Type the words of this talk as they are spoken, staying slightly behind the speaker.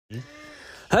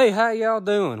Hey, how y'all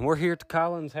doing? We're here at the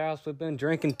Collins house. We've been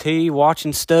drinking tea,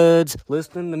 watching studs,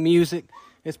 listening to music.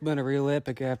 It's been a real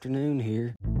epic afternoon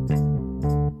here.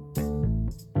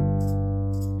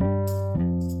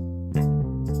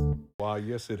 Why,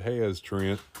 yes, it has,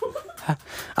 Trent.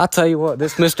 I'll tell you what,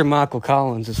 this Mr. Michael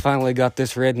Collins has finally got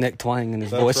this redneck twang in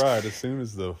his voice. That's right. As soon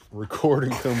as the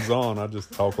recording comes on, I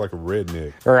just talk like a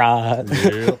redneck. Right.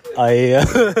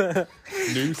 Yeah.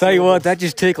 Tell you what, that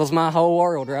just tickles my whole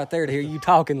world right there to hear you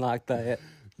talking like that.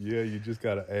 Yeah, you just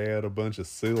got to add a bunch of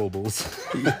syllables.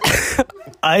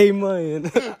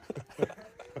 Amen.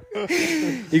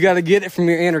 You got to get it from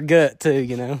your inner gut, too,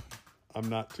 you know. I'm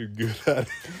not too good at it.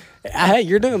 Hey,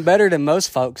 you're doing better than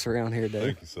most folks around here, Dad.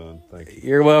 Thank you, son. Thank you.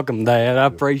 You're welcome, Dad. I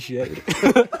appreciate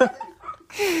it.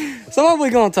 So what are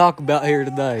we going to talk about here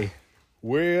today?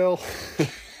 Well,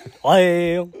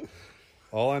 Well,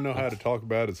 all I know how to talk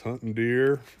about is hunting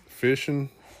deer, fishing,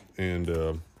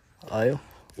 and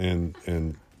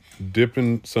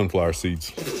dipping sunflower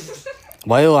seeds.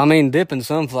 well, I mean, dipping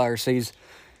sunflower seeds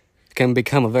can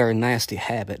become a very nasty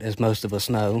habit, as most of us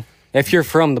know. If you're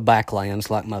from the backlands,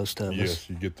 like most of us. Yes,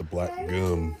 you get the black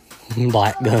gum.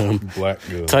 Black gum. Black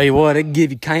gum. Tell you what, it can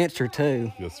give you cancer,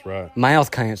 too. That's right.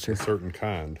 Mouth cancer. A certain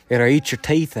kind. It'll eat your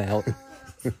teeth out.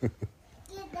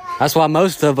 That's why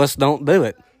most of us don't do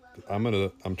it.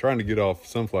 I'm trying to get off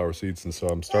sunflower seeds, and so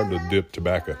I'm starting to dip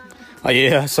tobacco. Oh,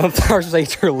 yeah, sunflower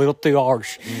seeds are a little too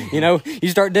harsh. Mm-hmm. You know, you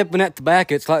start dipping that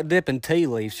tobacco, it's like dipping tea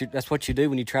leaves. That's what you do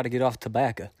when you try to get off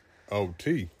tobacco. Oh,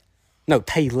 tea. No,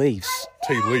 tea leaves.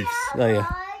 Tea leaves. Oh, yeah.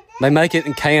 They make it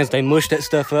in cans. They mush that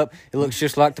stuff up. It looks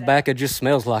just like tobacco, just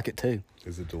smells like it, too.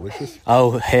 Is it delicious?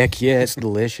 Oh, heck yeah, it's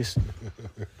delicious.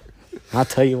 I'll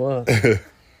tell you what.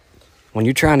 When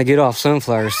you're trying to get off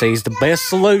sunflower seeds, the best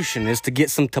solution is to get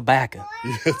some tobacco.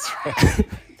 Yeah, that's right.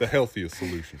 The healthiest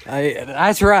solution.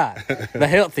 That's right. The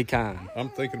healthy kind. I'm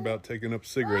thinking about taking up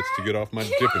cigarettes to get off my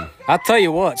dipping. I'll tell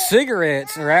you what,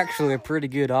 cigarettes are actually a pretty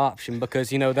good option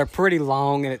because, you know, they're pretty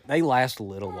long and they last a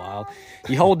little while.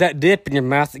 You hold that dip in your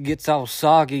mouth, it gets all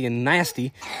soggy and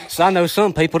nasty. So I know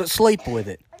some people that sleep with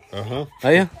it. Uh-huh. Oh,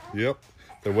 yeah? Yep.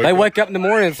 They wake up in the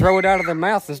morning and throw it out of their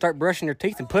mouth and start brushing their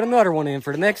teeth and put another one in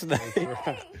for the next day. That's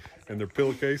right. And their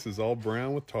pillowcase is all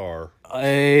brown with tar.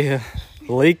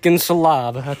 Leaking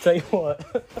saliva, I tell you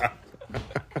what.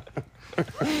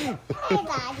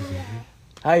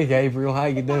 Hey, Gabriel, how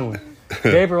you doing?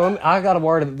 Gabriel, I got a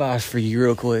word of advice for you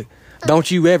real quick.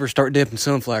 Don't you ever start dipping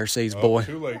sunflower seeds, boy.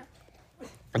 Too late.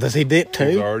 Does he dip too?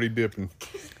 He's already dipping.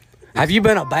 Have you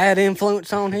been a bad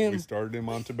influence on him? We started him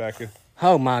on tobacco.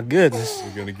 Oh, my goodness.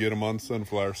 We're going to get him on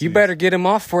sunflower seeds. You better get him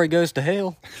off before he goes to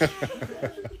hell. If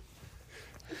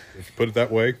you put it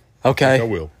that way, okay. I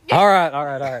will. All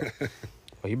right.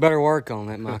 Well, you better work on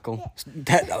that, Michael.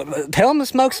 Tell him to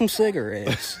smoke some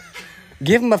cigarettes.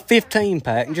 Give him a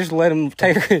 15-pack and just let him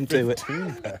tear into it.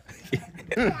 15-pack.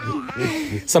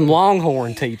 Some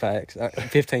Longhorn T-packs.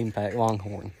 15-pack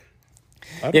Longhorn.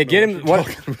 Yeah, get him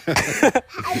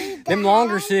them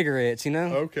longer cigarettes, you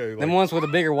know? Okay. Them ones with a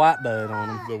bigger white bud on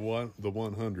them. The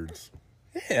 100s.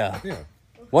 Yeah. Yeah.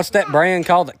 What's that brand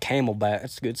called? Camelback.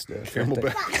 That's good stuff.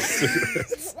 Camelback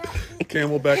cigarettes.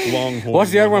 Camelback Longhorn.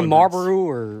 What's the other one? 100s. Marlboro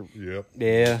or? Yep.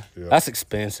 Yeah. Yep. That's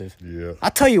expensive. Yeah. I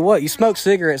tell you what, you smoke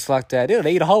cigarettes like that, it'll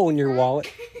eat a hole in your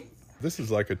wallet. This is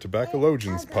like a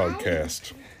Tobaccologians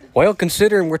podcast. Well,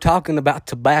 considering we're talking about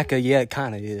tobacco, yeah, it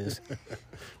kind of is.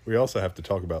 We also have to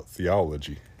talk about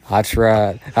theology. That's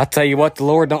right. I tell you what, the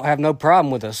Lord don't have no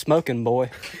problem with a smoking boy.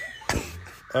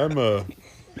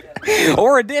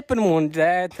 Or a dipping one to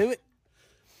add to it.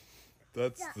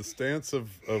 That's the stance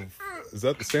of is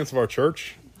that the stance of our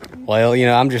church? Well, you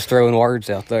know, I'm just throwing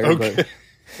words out there. Okay. But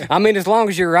I mean, as long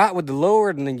as you're right with the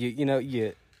Lord, and then you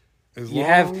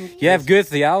have good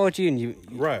theology, and you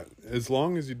right. As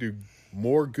long as you do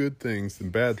more good things than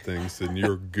bad things, then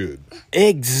you're good.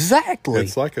 Exactly.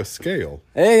 It's like a scale.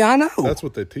 Hey, I know. That's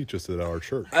what they teach us at our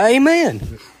church.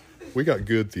 Amen. We got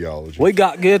good theology. We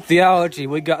got good theology.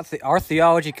 We got our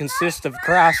theology consists of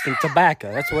Christ and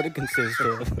tobacco. That's what it consists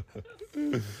of.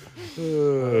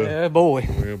 Yeah, boy.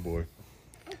 Yeah, boy.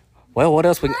 Well, what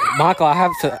else? Michael, I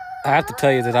have to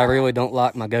tell you that I really don't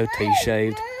like my goatee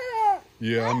shaved.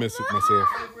 Yeah, I miss it myself.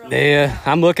 Yeah,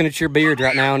 I'm looking at your beard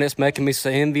right now, and it's making me so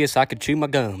envious I could chew my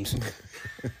gums.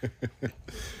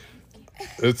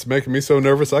 It's making me so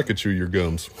nervous I could chew your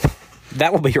gums.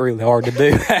 That would be really hard to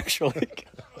do, actually.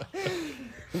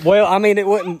 Well, I mean, it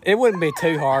wouldn't be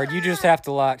too hard. You just have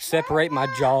to like separate my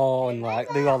jaw and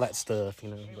like do all that stuff, you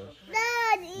know. But.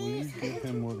 Will you give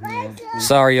him what he wants?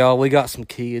 Sorry, y'all. We got some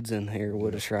kids in here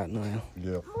with us right now.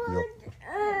 Yep.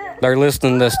 They're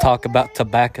listening to us talk about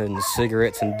tobacco and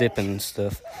cigarettes and dipping and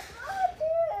stuff.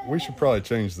 We should probably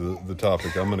change the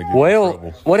topic. I'm going to get in Well,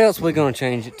 trouble. what else are we going to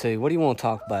change it to? What do you want to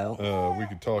talk about? We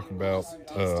could talk about,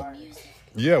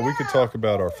 we could talk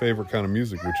about our favorite kind of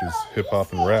music, which is hip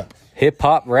hop and rap. Hip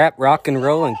hop, rap, rock and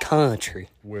roll, and country.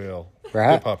 Well,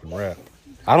 Right. hip hop and rap.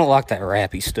 I don't like that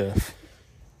rappy stuff.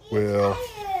 Well,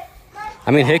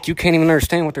 I mean, heck, you can't even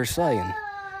understand what they're saying.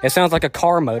 It sounds like a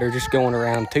car motor just going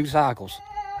around 2 cycles.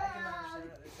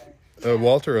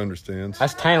 Walter understands.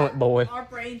 That's talent, boy. Our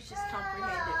brains just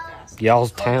comprehend it fast.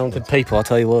 Y'all's talented people, I'll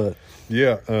tell you what.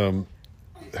 Yeah.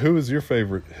 Who is your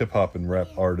favorite hip hop and rap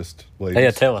artist, ladies?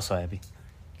 Yeah, tell us, Abby.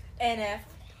 NF.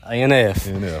 NF.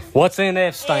 NF. What's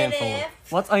NF stand NF.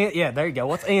 for? Yeah, there you go.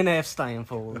 What's NF stand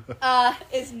for?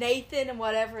 Is Nathan and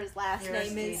whatever his last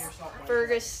name is.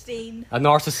 Fergustein. A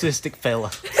narcissistic fella.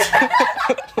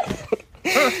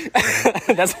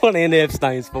 That's what NF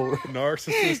stands for.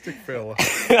 Narcissistic fella.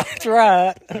 That's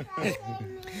right.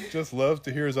 Just loves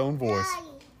to hear his own voice.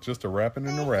 Just a rapping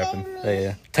and a rapping.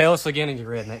 Yeah. Tell us again in your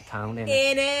redneck tone. NF.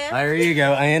 NF. There you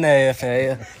go. NF.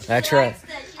 Yeah. That's right.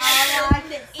 I like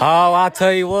to eat Oh, I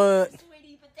tell you what.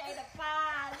 sweetie potato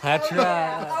pie. That's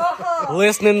right.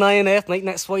 Listening to NF and eating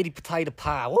that sweetie potato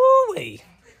pie. Woo-wee.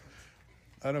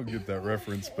 I don't get that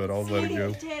reference, but I'll let it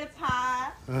go. Potato pie.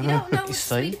 You don't know what You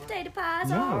see? sweet potato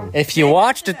pies are? If you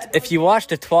watched the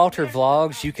Twalter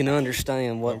vlogs, you can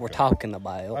understand what we're talking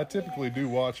about. I typically do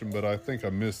watch them, but I think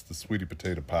I missed the sweetie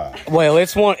potato pie. Well,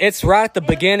 it's right at the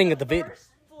beginning of the video.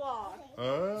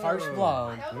 Vlog. First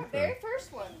vlog. No, the very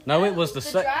first one. No, it was the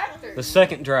drive-thru.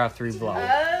 second drive-through vlog.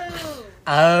 Oh.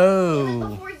 Oh.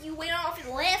 Before you went off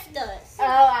and left us. Oh,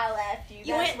 I left you. You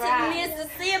That's went right. to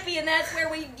Mississippi, and that's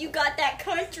where you got that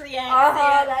country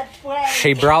accent. That's right.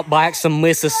 She brought back some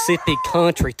Mississippi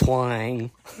country twang.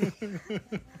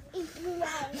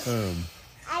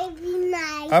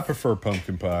 I prefer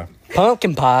pumpkin pie.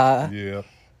 Pumpkin pie. Yeah,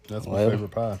 that's my Well.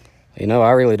 favorite pie. You know,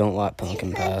 I really don't like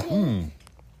pumpkin pie.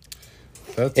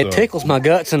 That's It tickles my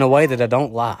guts in a way that I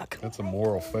don't like. That's a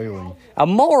moral failing. A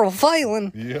moral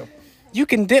failing. Yep. You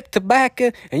can dip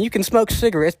tobacco and you can smoke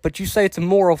cigarettes, but you say it's a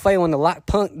moral failing to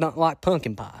not like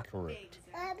pumpkin pie. Correct.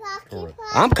 Correct.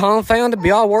 I'm confounded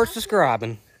beyond words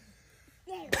describing.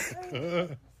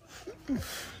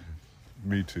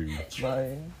 Me too.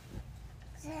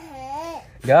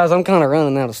 Guys, I'm kind of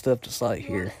running out of stuff to say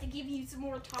here. To give you some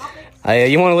more topics. Hey,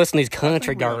 you want to listen to these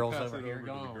country girls Pass over it here? over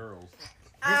Go to the on. girls.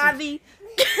 Ivy.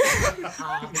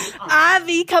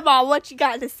 Ivy, come on. What you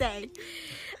got to say?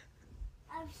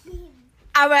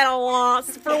 I'm at a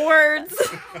loss for words.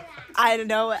 I don't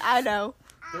know. I know.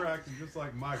 They're acting just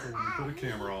like Michael when you put a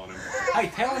camera on him. Hey,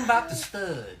 tell them about the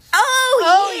studs.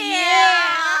 Oh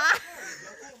yeah.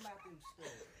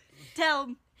 Tell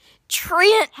them.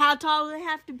 Trent, How tall do they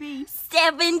have to be?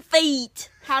 7 feet.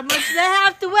 How much do they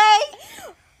have to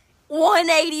weigh?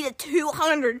 180 to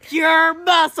 200. Pure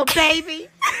muscle, baby.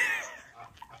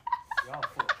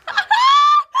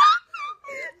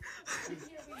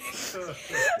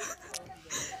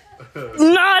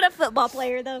 Not a football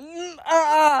player, though.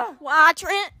 Why,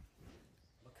 Trent?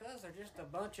 Because they're just a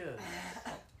bunch of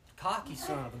cocky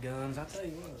son of a guns, I tell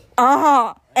you what.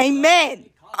 Uh-huh. Amen.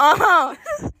 Uh-huh.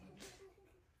 So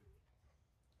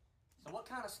what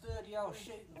kind of stud y'all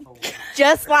shooting for?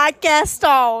 Just like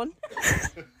Gaston.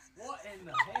 What in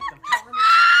the heck of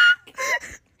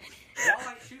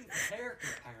Y'all ain't shooting for character,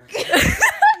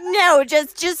 apparently. No,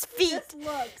 just feet.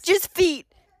 Just feet.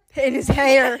 And his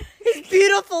hair. His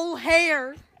beautiful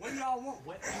hair. What do y'all want?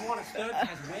 You want a stud that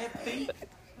has webbed feet?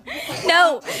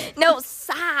 No,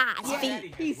 size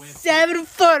feet. He's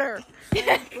 7-footer.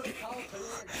 7-foot tall,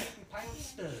 250-pound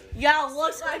stud. Y'all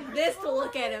look like this to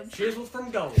look at him. Chiseled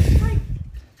from gold.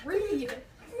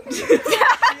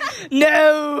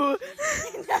 No.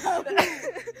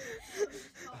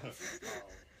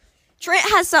 Trent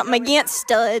has something against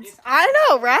studs. I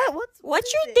know, right?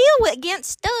 What's your deal with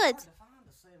against studs? To find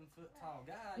a 7-foot-tall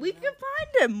guy, We can find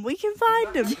him. We can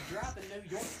find him. drop in New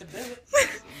York to do it.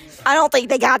 I don't think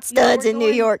they got studs in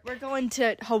New York. We're going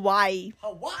to Hawaii.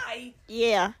 Hawaii?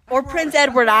 Yeah. Or Prince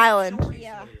Edward Island.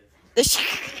 Yeah.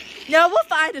 No, we'll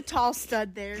find a tall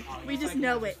stud there. We just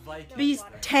know it. He's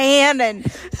tan and...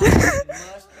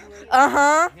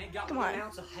 Uh-huh. Come on. An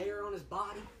ounce of hair on his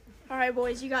body. All right,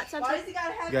 boys, you got something? Why does he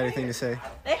gotta have You got anything to say?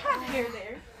 They have hair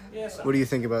there. Yes. What do you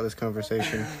think about this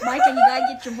conversation? Micah, you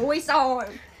gotta get your voice on.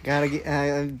 Gotta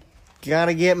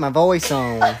get my voice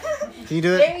on. Can you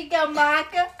do it? There you go,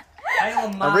 Micah.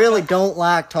 I really don't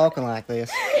like talking like this.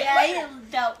 Yeah, you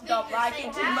don't like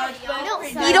it too much,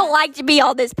 but You don't like to be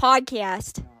on this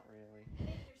podcast.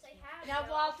 Now,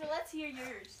 Walter, let's hear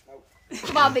yours.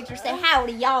 Come on, Victor, say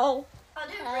howdy, y'all.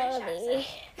 Howdy.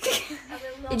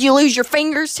 Did you lose your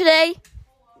fingers today?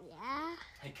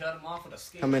 He cut him off with a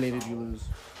skin. How many did you lose?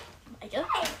 Yeah.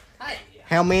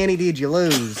 How many did you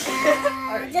lose?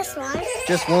 Just one.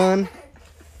 Just one?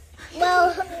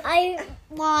 Well, I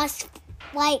lost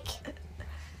like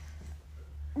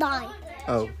 9.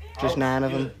 Oh, just 9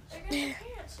 of them?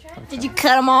 Did you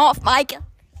cut them off, Micah?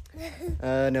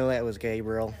 No, that was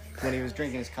Gabriel when he was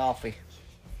drinking his coffee.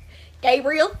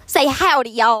 Gabriel, say howdy,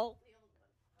 y'all.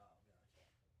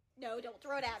 No, don't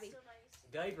throw it at me.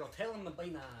 Gabriel, tell him to be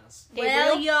nice.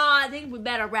 Well, y'all, I think we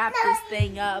better wrap this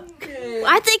thing up.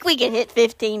 I think we can hit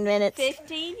 15 minutes.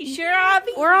 15? You sure,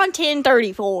 Abby? We're on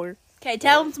 10:34. Okay,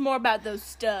 tell them some more about those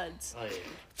studs. Oh, yeah.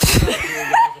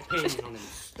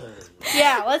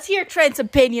 Yeah, let's hear Trent's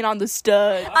opinion on the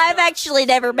stud. I've actually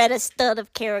never met a stud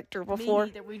of character Me before.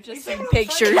 neither. We've just seen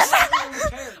pictures.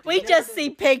 We just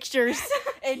see pictures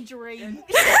and dream.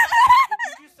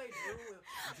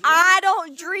 I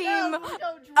don't dream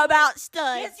about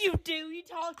studs. Yes, you do. You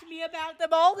talk to me about them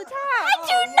all the time. I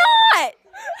do not.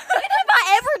 When have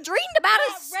I ever dreamed about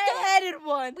a That stud? redheaded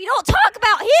one. We don't talk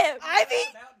about him. Ivy?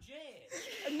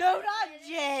 No, not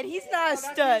Jed. He's not a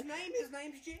stud. His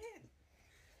name's Jed.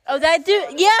 Oh, that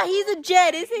dude. Yeah, he's a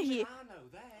Jed, isn't he? I know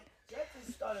that.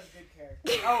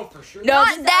 Oh, for sure. No,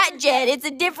 Not that Jed. It's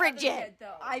a different Jed.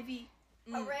 Ivy.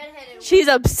 redheaded. She's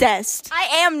obsessed.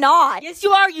 I am not. Yes,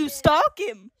 you are. You stalk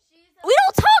him. We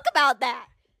don't talk about that.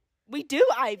 We do,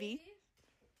 Ivy.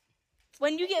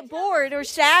 When you get bored or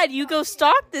sad, you go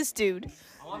stalk this dude.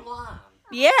 Online.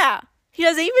 Yeah. He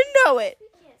doesn't even know it.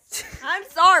 I'm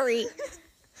sorry.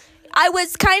 I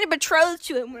was kind of betrothed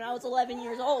to him when I was 11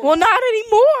 years old. Well, not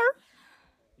anymore.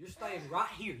 You're staying right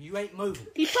here. You ain't moving.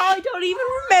 He probably don't even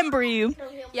remember you.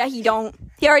 Yeah, he don't.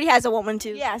 He already has a woman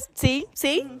too. Yeah, see?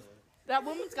 That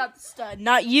woman's got the stud,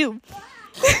 not you.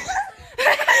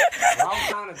 We're all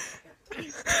kind of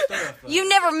stuff. You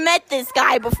never met this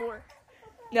guy before.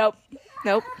 Nope.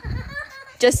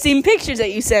 Just seen pictures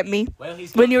that you sent me Well,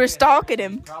 he's when you were stalking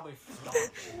him. probably stalking.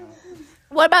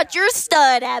 What about your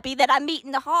stud, Abby, that I meet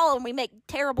in the hall and we make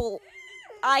terrible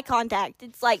eye contact?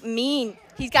 It's like mean.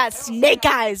 He's got snake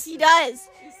eyes. He does.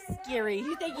 Scary.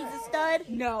 You think he's a stud?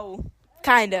 No.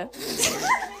 Kinda.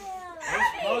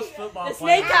 Most football The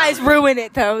snake eyes ruin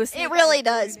it, though. It really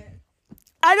does.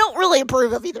 I don't really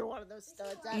approve of either one of those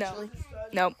studs, actually.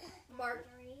 No.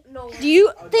 Do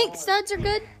you think studs are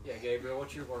good? Yeah, Gabriel,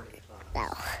 what's your word?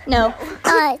 No.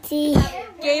 See.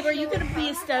 Gabe, are you going to be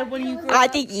a stud when you grow I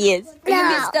up? think he is. Are you gonna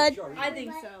be a stud? I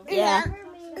think so. Yeah.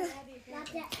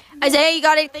 Isaiah, you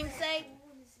got anything to say?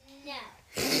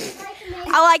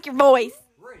 I like your voice.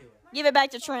 Really? Give it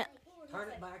back to Trent. Turn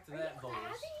it back to that voice.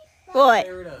 What?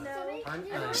 Clear it up. Turn it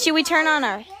down. Should we turn on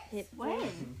our...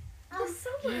 Oh,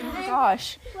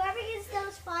 gosh. Whoever gets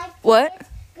those 5 What?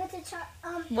 gets a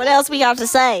What else we got to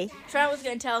say? Trent was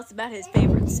going to tell us about his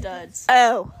favorite studs.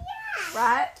 Oh.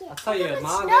 Right? I'll tell you,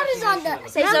 my Snow is on definition the- of a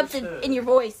Say good something stud in your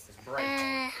voice. is break.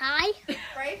 hi.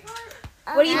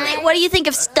 What do you think? What do you think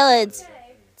of studs?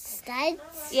 Studs.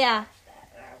 Yeah.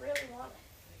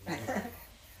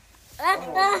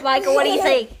 Michael, what do you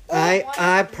think?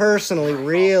 I personally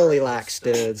really like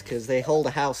studs because they hold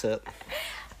a house up.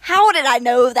 How did I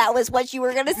know that was what you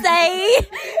were gonna say?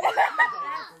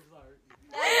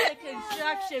 That's a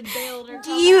construction builder.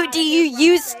 Do you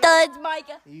use studs,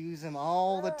 Micah? Use them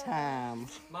all the time.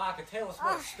 Micah, tell us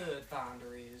what a stud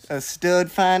finder is. A stud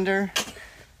finder?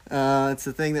 It's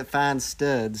the thing that finds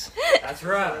studs. That's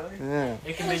right. Yeah.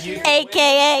 It can be used.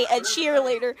 AKA a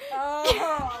cheerleader.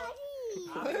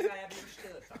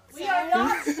 We are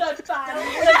not stud fighters.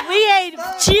 We ain't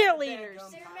cheerleaders.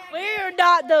 We're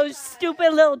not those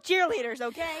stupid little cheerleaders,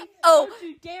 okay? Oh, Don't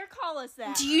you dare call us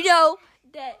that. do you know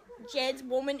that Jed's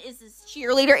woman is a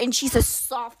cheerleader and she's a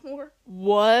sophomore?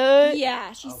 What?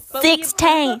 Yeah, she's But we have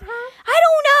 16. heard of her? I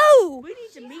don't know. We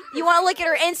need to meet. You want to look at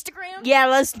her Instagram? Yeah,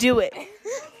 let's do it.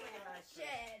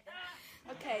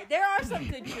 Okay, there are some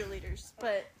good cheerleaders,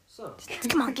 but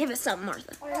Come on, give us something,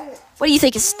 Martha. What do you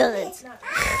think of studs?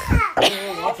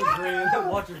 Watch your grin.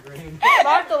 Watch your grin.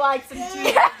 Martha likes them too.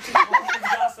 She's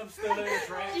got some stud in her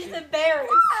trash. She's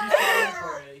embarrassed. She's falling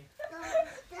prey.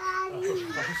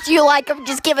 Do you like them?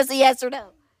 Just give us a yes or no.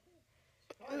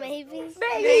 Maybe.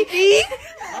 Maybe.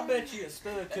 I bet you a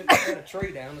stud couldn't cut a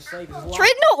tree down to save his life.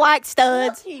 Trent don't like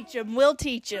studs. We'll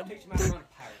teach him. Teach him how to run a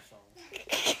power saw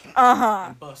Uh-huh.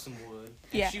 and bust some wood.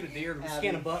 Yeah. Shoot a deer and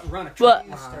skin a butt and run a What? truck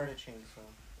line. Start a chainsaw.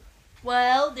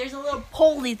 Well, there's a little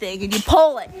pulley thing, and you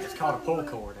pull it. It's called a pull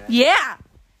cord. Yeah,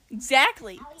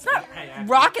 exactly. It's not Hey, actually,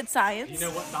 rocket You science.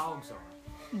 know what dogs are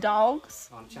Dogs?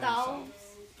 on a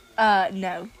chainsaw?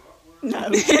 No. No.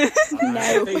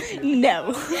 No.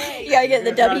 You gotta get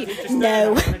the W.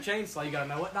 No. Chainsaw, you gotta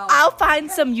know what dollar. I'll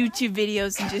find some YouTube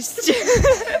videos and just.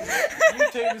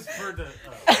 YouTube is for the.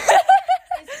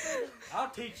 I'll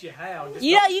teach you how. Just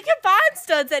You know, you can find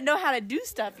studs that know how to do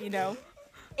stuff, you know.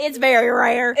 It's very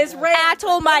rare. It's rare. I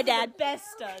told my dad. Best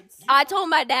studs. I told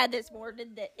my dad this morning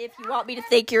that if you want me to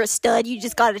think you're a stud, you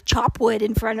just gotta chop wood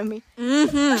in front of me.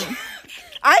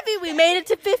 I think we made it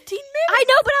to 15 minutes. I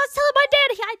know, but I was telling my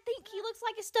dad, I think he looks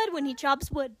like a stud when he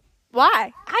chops wood.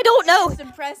 Why? I don't know. It's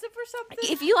impressive or something?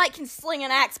 If you can sling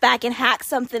an axe back and hack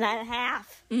something in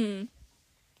half. Okay.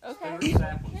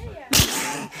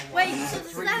 Wait, so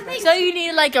does that make So you need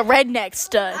a redneck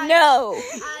stud. No.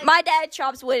 My dad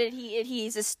chops wood and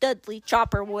he's a studly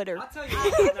chopper wooder. I'll tell you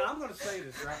what, now I'm going to say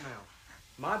this right now.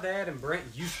 My dad and Brent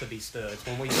used to be studs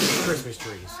when we used to do Christmas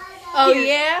trees. Oh,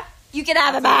 yeah? You can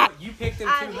have it back. You pick them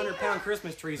 200-pound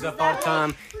Christmas trees up all the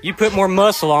time. You put more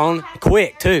muscle on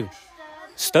quick, too.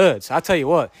 Studs. I tell you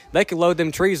what, they can load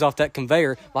them trees off that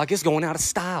conveyor like it's going out of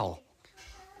style.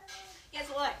 Guess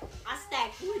what? I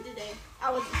stacked wood today. I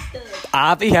was a stud.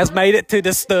 Ivy has made it to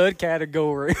the stud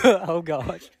category. Oh,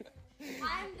 gosh. I'm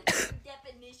the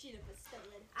definition of a stud.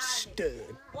 Stud.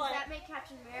 Does that make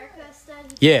Captain America a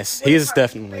stud? Yes, he is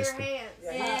definitely a stud.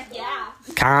 Yeah.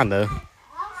 Kinda.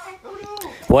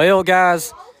 Well,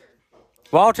 guys,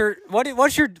 Walter,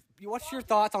 what's your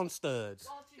thoughts on studs?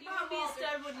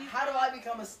 How do I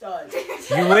become a stud?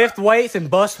 You lift weights and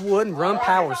bust wood and run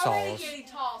power saws.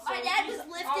 My dad was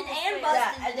lifting and Yeah,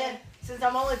 busting. and then since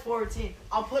I'm only 14,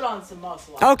 I'll put on some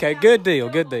muscle. Okay, good deal,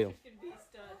 good deal.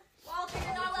 Walter,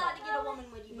 you're not allowed to get a woman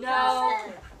with you. No.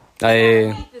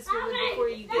 Hey, This woman before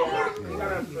you get her.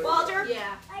 Walter?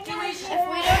 Yeah.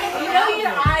 You know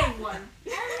you're eyeing one.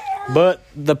 but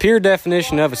the pure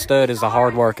definition of a stud is a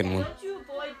hard-working one. Don't you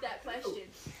avoid that question.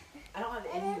 I don't have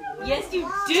any. Yes, you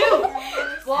do.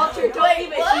 Walter, don't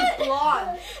even. She's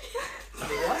blonde.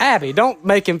 Abby, don't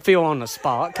make him feel on the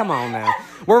spot. Come on now.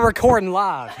 We're recording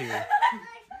live here.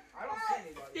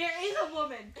 There is a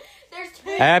woman. There's two.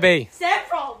 Abby,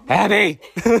 Several. Abby,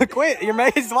 quit. You're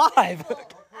made live.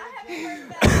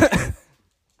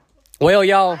 Well,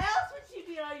 y'all, How else would you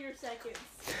be on your seconds?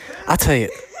 I tell you.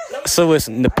 So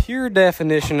listen, the pure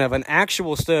definition of an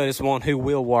actual stud is one who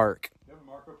will work. You have a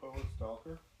Marco Polo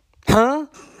stalker? Huh?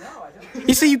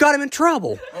 You see, you got him in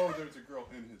trouble. Oh, there's a girl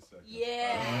in his section.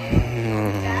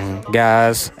 Yeah.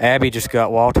 Guys, Abby just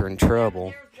got Walter in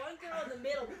trouble. There's one girl in the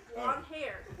middle with blonde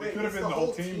hair. It could have been the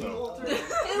whole team, though.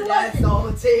 That's the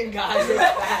whole team, guys. It's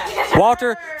bad.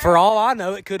 Walter, for all I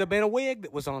know, it could have been a wig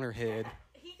that was on her head.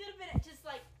 He could have been just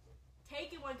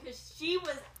taking one because she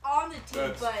was on the team,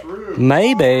 That's but true.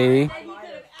 Maybe. then he could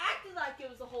have acted like it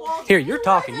was a whole team. Here, you're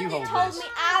talking. You hold told this. me,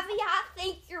 Ivy, I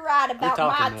think you're right about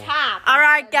talking my now. type. All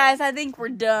right, guys, I think we're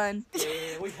done. Yeah,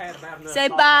 we've had about enough Say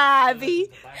talk. bye, Ivy.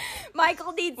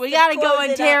 Michael needs We to gotta go close it up.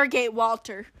 interrogate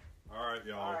Walter. All right,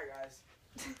 y'all. All right, guys.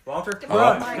 Walter,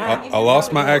 I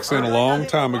lost my accent a long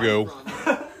time ago,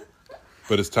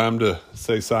 but it's time to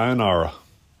say sayonara.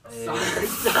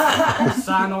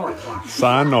 Sayonara.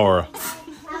 Sayonara.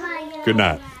 Good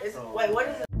night.